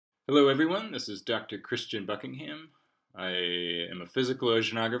Hello everyone, this is Dr. Christian Buckingham. I am a physical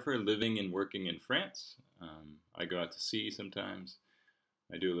oceanographer living and working in France. I go out to sea sometimes.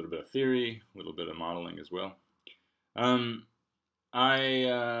 I do a little bit of theory, a little bit of modeling as well. Um,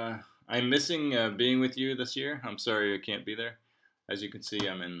 I'm missing being with you this year. I'm sorry I can't be there. As you can see,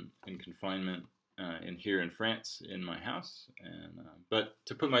 I'm in confinement here in France in my house. But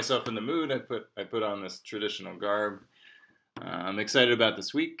to put myself in the mood, I put on this traditional garb. I'm excited about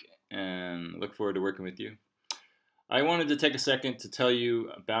this week and look forward to working with you. I wanted to take a second to tell you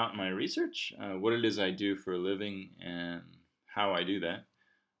about my research, what it is I do for a living, and how I do that.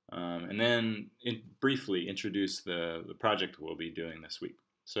 And then briefly introduce the project we'll be doing this week.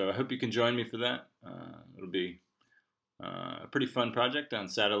 So I hope you can join me for that. It'll be a pretty fun project on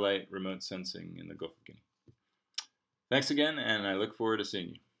satellite remote sensing in the Gulf of Guinea. Thanks again, and I look forward to seeing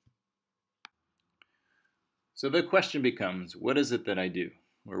you. So the question becomes, what is it that I do,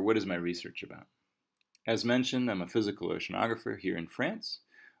 or what is my research about? As mentioned, I'm a physical oceanographer here in France.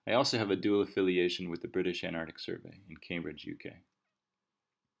 I also have a dual affiliation with the British Antarctic Survey in Cambridge, UK.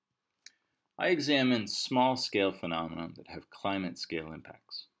 I examine small-scale phenomena that have climate-scale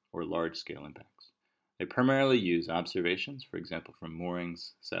impacts, or large-scale impacts. I primarily use observations, for example, from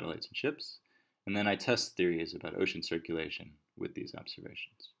moorings, satellites, and ships, and then I test theories about ocean circulation with these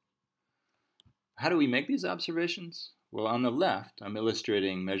observations. How do we make these observations? Well, on the left, I'm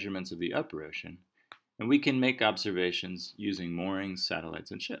illustrating measurements of the upper ocean, and we can make observations using moorings,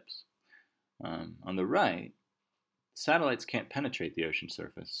 satellites, and ships. On the right, satellites can't penetrate the ocean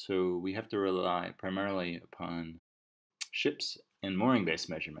surface, so we have to rely primarily upon ships and mooring-based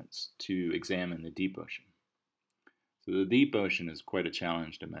measurements to examine the deep ocean. So the deep ocean is quite a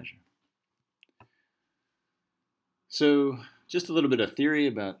challenge to measure. So just a little bit of theory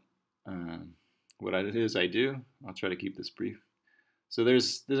about what it is I do. I'll try to keep this brief. So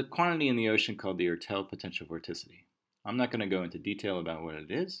there's a quantity in the ocean called the Ertel potential vorticity. I'm not going to go into detail about what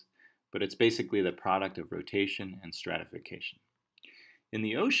it is, but it's basically the product of rotation and stratification. In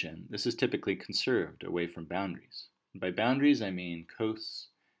the ocean, this is typically conserved away from boundaries. And by boundaries, I mean coasts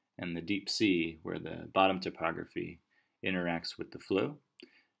and the deep sea, where the bottom topography interacts with the flow,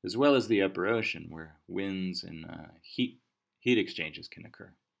 as well as the upper ocean, where winds and heat exchanges can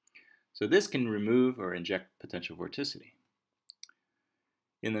occur. So this can remove or inject potential vorticity.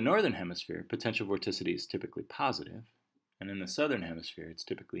 In the northern hemisphere, potential vorticity is typically positive, and in the southern hemisphere, it's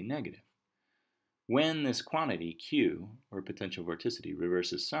typically negative. When this quantity, Q, or potential vorticity,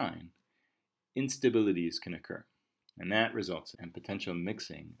 reverses sign, instabilities can occur, and that results in potential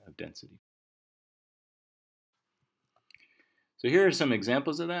mixing of density. So here are some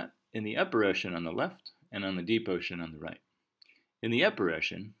examples of that in the upper ocean on the left and on the deep ocean on the right. In the upper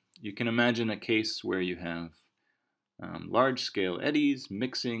ocean, you can imagine a case where you have large-scale eddies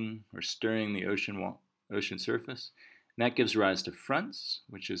mixing or stirring the ocean surface. And that gives rise to fronts,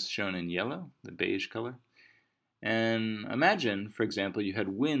 which is shown in yellow, the beige color. And imagine, for example, you had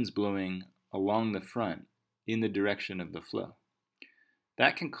winds blowing along the front in the direction of the flow.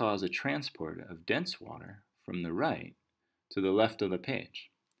 That can cause a transport of dense water from the right to the left of the page.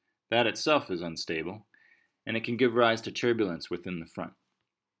 That itself is unstable, and it can give rise to turbulence within the front.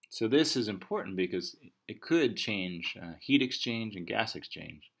 So this is important because it could change heat exchange and gas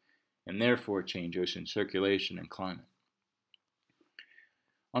exchange, and therefore change ocean circulation and climate.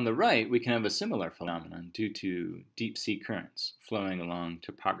 On the right, we can have a similar phenomenon due to deep sea currents flowing along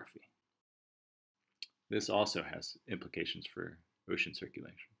topography. This also has implications for ocean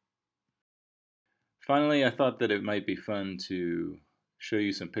circulation. Finally, I thought that it might be fun to show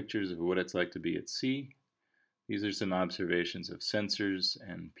you some pictures of what it's like to be at sea. These are some observations of sensors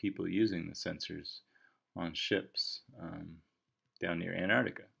and people using the sensors on ships down near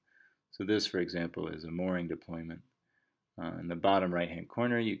Antarctica. So this, for example, is a mooring deployment. In the bottom right-hand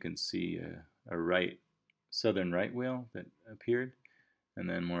corner, you can see a southern right whale that appeared, and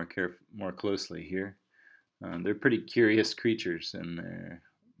then more closely here. They're pretty curious creatures, and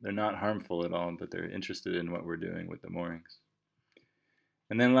they're not harmful at all, but they're interested in what we're doing with the moorings.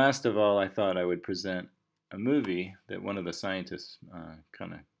 And then last of all, I thought I would present a movie that one of the scientists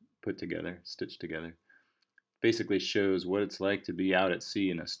kind of stitched together. Basically shows what it's like to be out at sea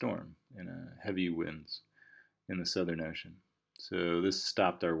in a storm, in heavy winds in the Southern Ocean. So this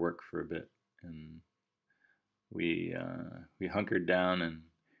stopped our work for a bit, and we hunkered down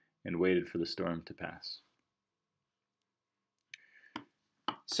and waited for the storm to pass.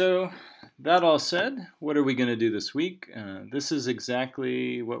 So that all said, what are we going to do this week? This is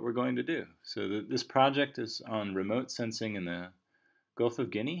exactly what we're going to do. So this project is on remote sensing in the Gulf of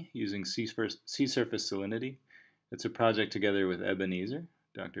Guinea using sea surface salinity. It's a project together with Ebenezer,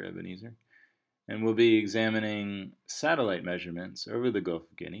 Dr. Ebenezer. And we'll be examining satellite measurements over the Gulf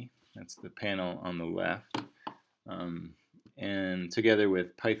of Guinea. That's the panel on the left. And together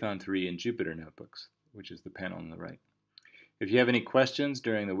with Python 3 and Jupyter notebooks, which is the panel on the right. If you have any questions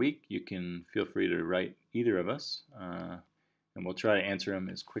during the week, you can feel free to write either of us, and we'll try to answer them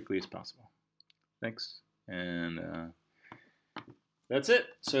as quickly as possible. Thanks, and that's it.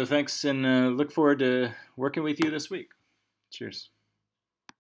 So thanks, and look forward to working with you this week. Cheers.